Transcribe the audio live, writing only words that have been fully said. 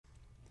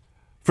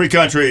Free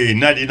Country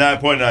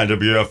 99.9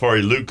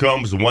 WFRE. Luke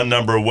Combs, one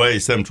number away,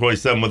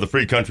 727 with the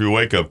Free Country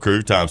Wake Up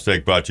Crew. Tom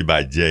Steak brought to you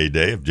by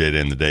J-Day of J-Day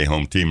and the Day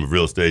home team of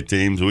real estate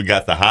teams. We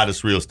got the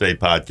hottest real estate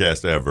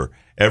podcast ever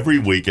every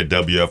week at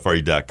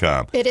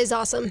WFRE.com. It is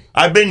awesome.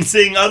 I've been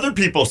seeing other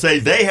people say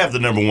they have the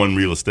number one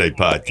real estate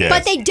podcast.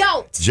 But they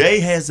don't. Jay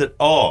has it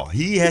all.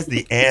 He has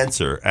the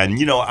answer. And,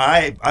 you know,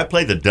 I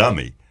play the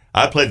dummy.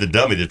 I play the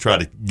dummy to try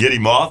to get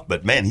him off,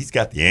 but, man, he's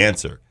got the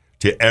answer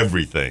to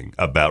everything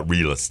about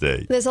real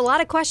estate. There's a lot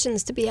of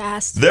questions to be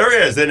asked. There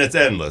is, and it's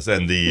endless,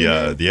 and the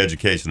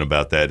education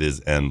about that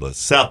is endless.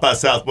 South by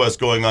Southwest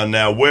going on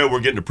now, where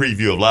we're getting a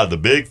preview of a lot of the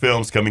big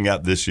films coming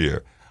out this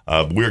year.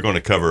 We're going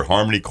to cover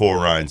Harmony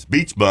Korine's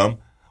Beach Bum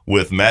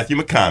with Matthew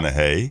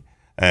McConaughey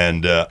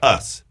and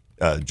Us,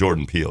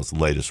 Jordan Peele's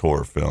latest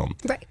horror film.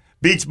 Right.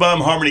 Beach Bum,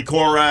 Harmony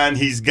Korine,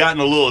 he's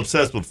gotten a little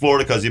obsessed with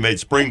Florida because he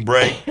made Spring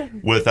Break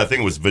with, I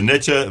think it was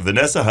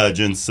Vanessa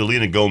Hudgens,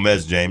 Selena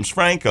Gomez, James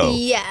Franco.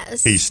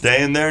 Yes. He's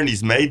staying there, and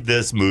he's made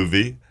this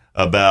movie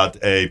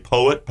about a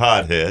poet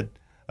pothead,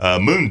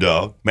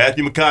 Moondog,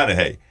 Matthew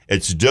McConaughey.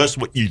 It's just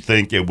what you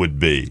think it would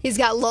be. He's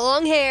got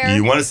long hair.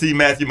 You want to see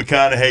Matthew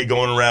McConaughey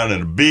going around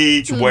on a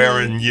beach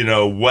wearing,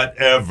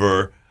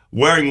 whatever,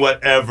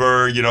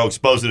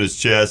 exposing his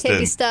chest. Hippie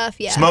and stuff,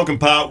 yeah. Smoking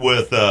pot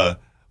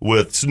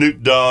with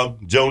Snoop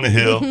Dogg, Jonah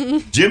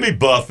Hill, Jimmy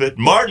Buffett,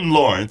 Martin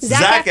Lawrence,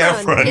 Zac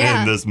Efron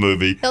in this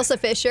movie. Elsa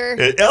Fisher.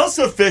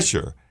 Elsa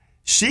Fisher,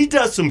 she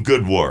does some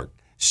good work.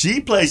 She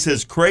plays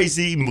his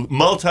crazy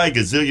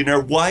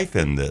multi-gazillionaire wife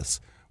in this,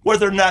 where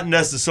they're not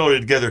necessarily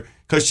together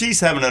because she's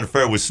having an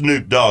affair with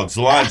Snoop Dogg's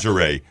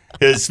lingerie.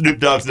 Snoop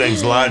Dogg's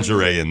name's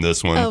Lingerie in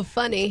this one. Oh,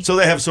 funny. So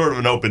they have sort of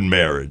an open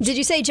marriage. Did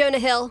you say Jonah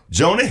Hill?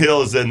 Jonah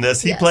Hill is in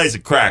this. He plays a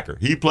cracker.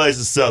 He plays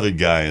a Southern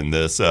guy in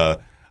this.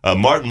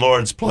 Martin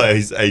Lawrence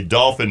plays a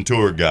dolphin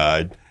tour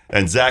guide,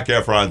 and Zac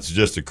Efron's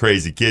just a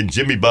crazy kid.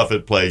 Jimmy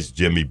Buffett plays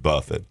Jimmy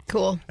Buffett.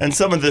 Cool. And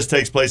some of this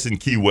takes place in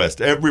Key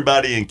West.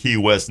 Everybody in Key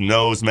West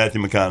knows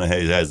Matthew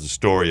McConaughey has a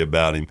story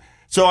about him.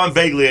 So I'm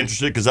vaguely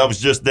interested because I was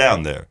just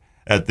down there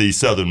at the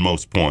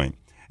southernmost point.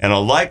 And I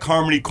like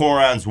Harmony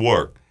Korine's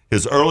work.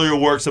 His earlier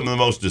work, some of the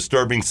most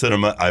disturbing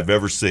cinema I've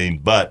ever seen,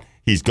 but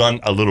he's gone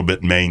a little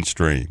bit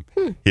mainstream.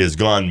 He has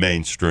gone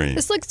mainstream.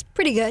 This looks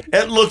pretty good.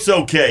 It looks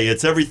okay.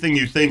 It's everything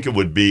you think it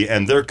would be,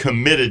 and they're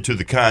committed to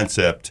the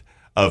concept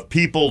of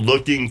people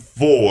looking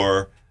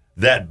for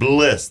that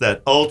bliss,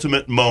 that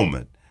ultimate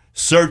moment,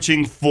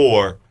 searching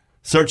for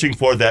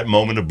that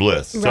moment of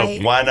bliss. Right.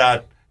 So why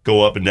not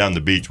go up and down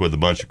the beach with a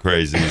bunch of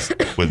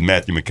crazies with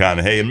Matthew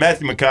McConaughey? And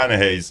Matthew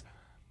McConaughey's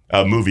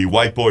movie,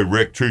 White Boy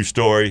Rick, true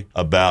story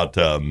about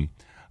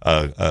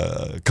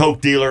a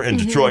coke dealer in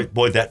Detroit.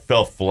 Boy, that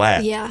fell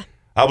flat. Yeah.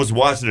 I was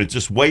watching it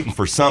just waiting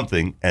for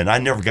something, and I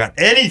never got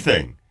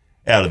anything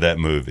out of that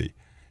movie.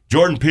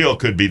 Jordan Peele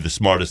could be the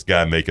smartest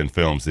guy making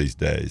films these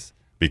days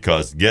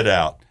because Get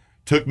Out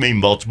took me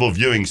multiple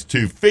viewings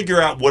to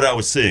figure out what I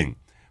was seeing.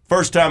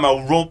 First time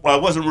I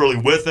wasn't really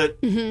with it,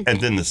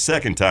 and then the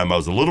second time I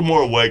was a little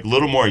more awake, a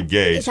little more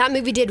engaged. That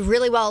movie did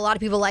really well. A lot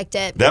of people liked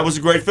it. That was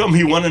a great film.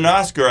 He won an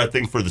Oscar, I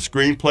think, for the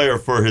screenplay or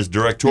for his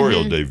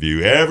directorial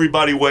debut.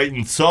 Everybody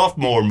waiting.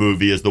 Sophomore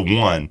movie is the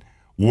one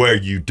where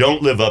you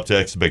don't live up to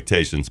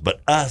expectations.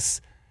 But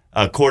Us,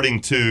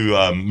 according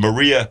to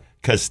Maria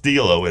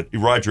Castillo at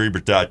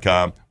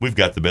RogerEbert.com, we've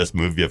got the best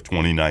movie of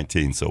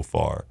 2019 so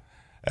far.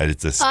 And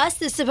it's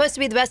Us is supposed to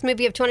be the best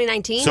movie of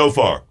 2019? So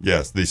far,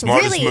 yes. The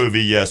smartest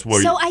movie, yes.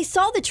 So I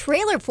saw the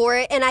trailer for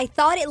it, and I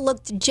thought it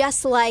looked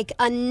just like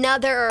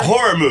another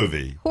horror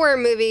movie.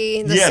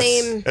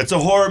 Same. It's a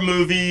horror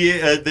movie.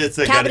 It's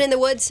a Cabin in the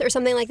Woods or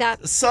something like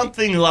that?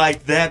 Something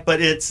like that,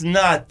 but it's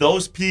not.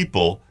 Those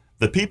people,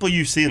 the people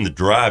you see in the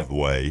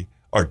driveway,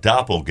 are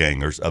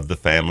doppelgangers of the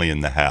family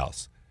in the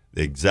house.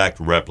 The exact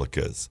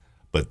replicas.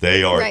 But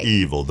they are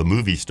evil. The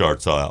movie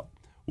starts out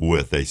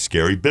with a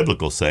scary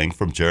biblical saying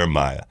from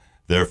Jeremiah.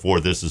 Therefore,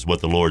 this is what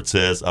the Lord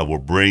says, I will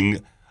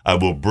bring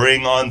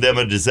on them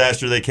a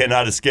disaster they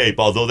cannot escape.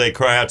 Although they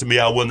cry out to me,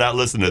 I will not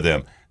listen to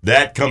them.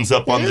 That comes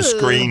up on the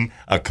screen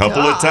a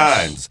couple of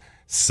times.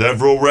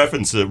 Several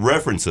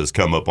references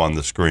come up on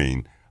the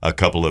screen a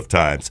couple of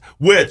times,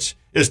 which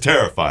is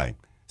terrifying.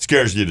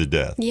 Scares you to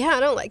death. Yeah, I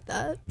don't like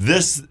that.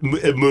 This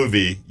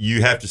movie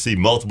you have to see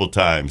multiple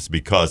times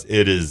because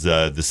it is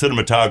the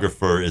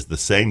cinematographer is the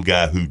same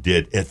guy who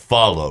did It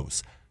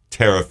Follows.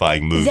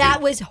 Terrifying movie.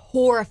 That was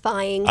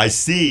horrifying. I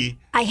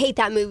hate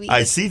that movie.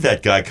 I see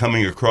that guy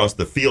coming across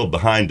the field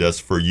behind us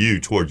for you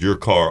toward your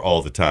car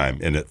all the time,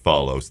 and It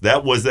Follows.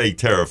 That was a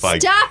terrifying.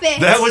 Stop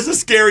it! That was a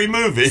scary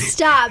movie.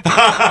 Stop!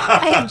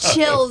 I have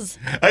chills.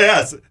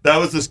 Yes, that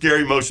was a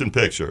scary motion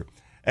picture.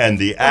 And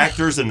the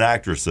actors and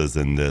actresses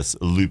in this,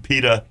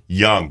 Lupita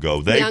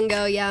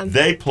Nyong'o,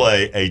 they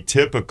play a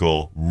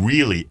typical,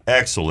 really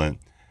excellent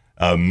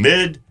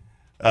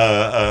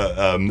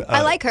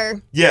I like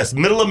her. Yes,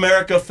 middle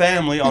America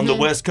family on the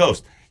West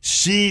Coast.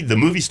 The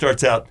movie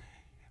starts out,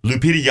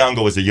 Lupita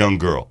Nyong'o is a young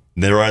girl.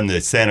 They're on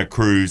the Santa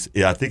Cruz,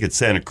 I think it's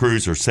Santa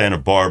Cruz or Santa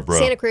Barbara.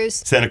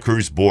 Santa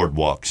Cruz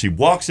boardwalk. She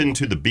walks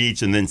into the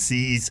beach and then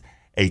sees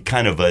a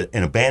kind of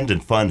an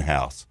abandoned fun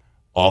house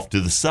off to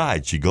the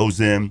side. She goes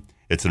in.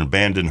 It's an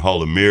abandoned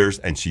hall of mirrors,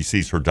 and she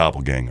sees her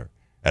doppelganger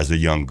as a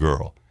young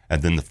girl.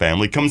 And then the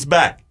family comes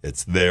back.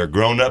 They're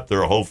grown up.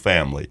 They're a whole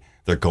family.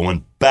 They're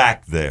going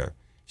back there.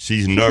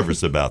 She's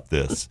nervous about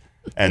this.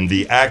 And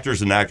the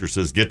actors and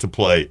actresses get to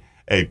play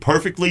a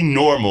perfectly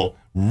normal,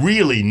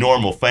 really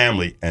normal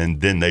family,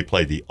 and then they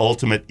play the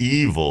ultimate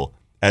evil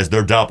as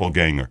their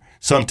doppelganger,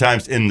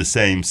 sometimes in the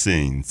same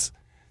scenes.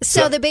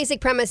 So the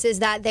basic premise is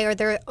that they are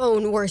their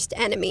own worst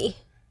enemy.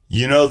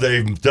 You know,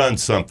 they've done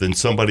something.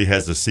 Somebody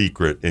has a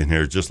secret in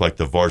here, just like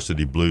the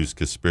Varsity Blues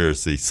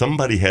conspiracy.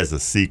 Somebody has a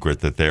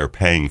secret that they're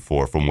paying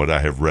for, from what I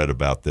have read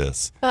about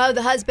this. Oh,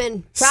 the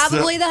husband.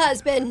 Probably the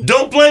husband.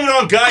 Don't blame it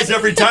on guys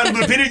every time.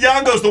 Lupita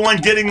Nyong'o's the one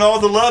getting all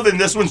the love in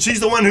this one. She's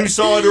the one who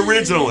saw it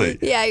originally.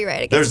 Yeah, you're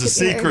right. There's a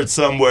secret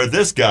somewhere.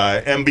 This guy,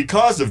 and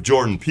because of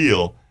Jordan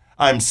Peele,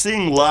 I'm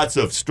seeing lots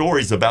of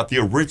stories about the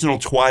original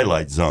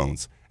Twilight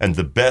Zones and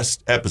the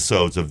best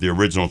episodes of the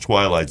original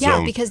Twilight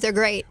Zone. Yeah, because they're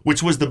great.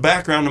 Which was the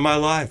background of my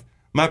life.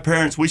 My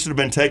parents, we should have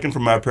been taken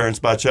from my parents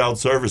by child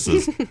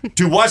services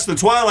to watch the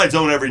Twilight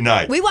Zone every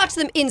night. We watched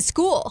them in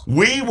school.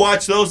 We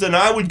watched those, and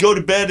I would go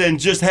to bed and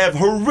just have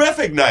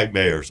horrific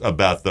nightmares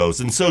about those.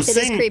 And so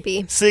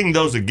seeing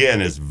those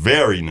again is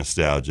very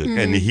nostalgic. Mm-hmm.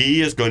 And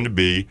he is going to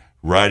be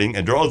writing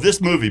and drawing.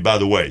 This movie, by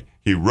the way,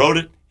 he wrote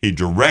it, he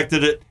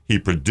directed it, he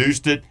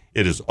produced it.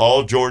 It is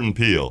all Jordan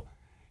Peele.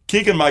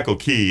 Keegan-Michael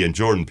Key and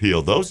Jordan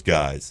Peele, those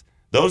guys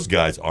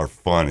are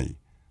funny.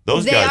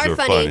 Those guys are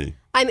funny.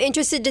 I'm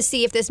interested to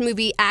see if this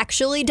movie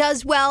actually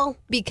does well,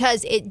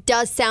 because it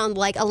does sound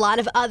like a lot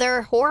of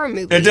other horror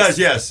movies. It does,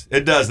 yes.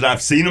 It does, and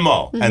I've seen them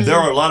all. Mm-hmm. And there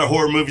are a lot of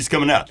horror movies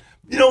coming out.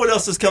 You know what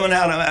else is coming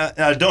out?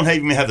 I don't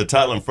even have the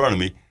title in front of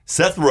me.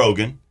 Seth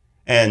Rogen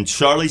and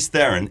Charlize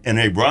Theron in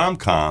a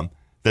rom-com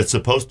that's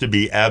supposed to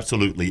be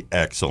absolutely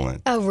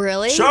excellent. Oh,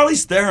 really?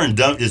 Charlize Theron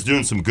is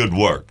doing some good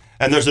work.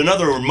 And there's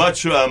another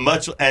much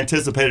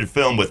anticipated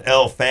film with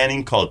Elle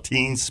Fanning called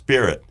Teen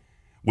Spirit,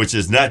 which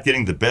is not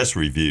getting the best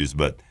reviews,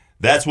 but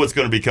that's what's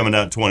going to be coming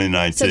out in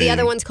 2019. So the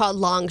other one's called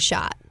Long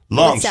Shot.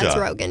 With Seth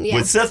Rogen, yeah.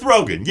 With Seth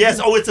Rogen, yes.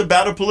 Oh, it's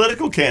about a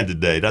political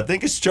candidate. I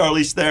think it's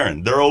Charlize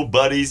Theron. They're old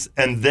buddies,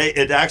 and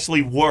it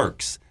actually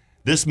works.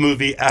 This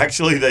movie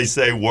actually, they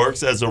say,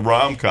 works as a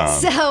rom-com.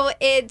 So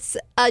it's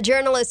a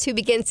journalist who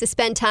begins to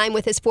spend time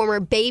with his former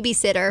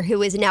babysitter,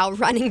 who is now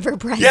running for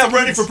president. Yeah,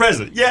 running for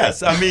president.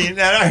 Yes. I mean, and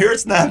I hear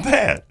it's not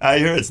bad.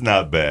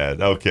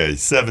 Okay,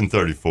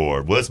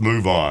 7:34. Let's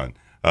move on.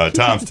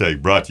 Tom's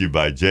Take, brought to you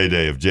by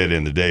J-Day of J-Day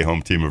and the Day,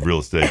 home team of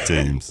real estate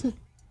teams.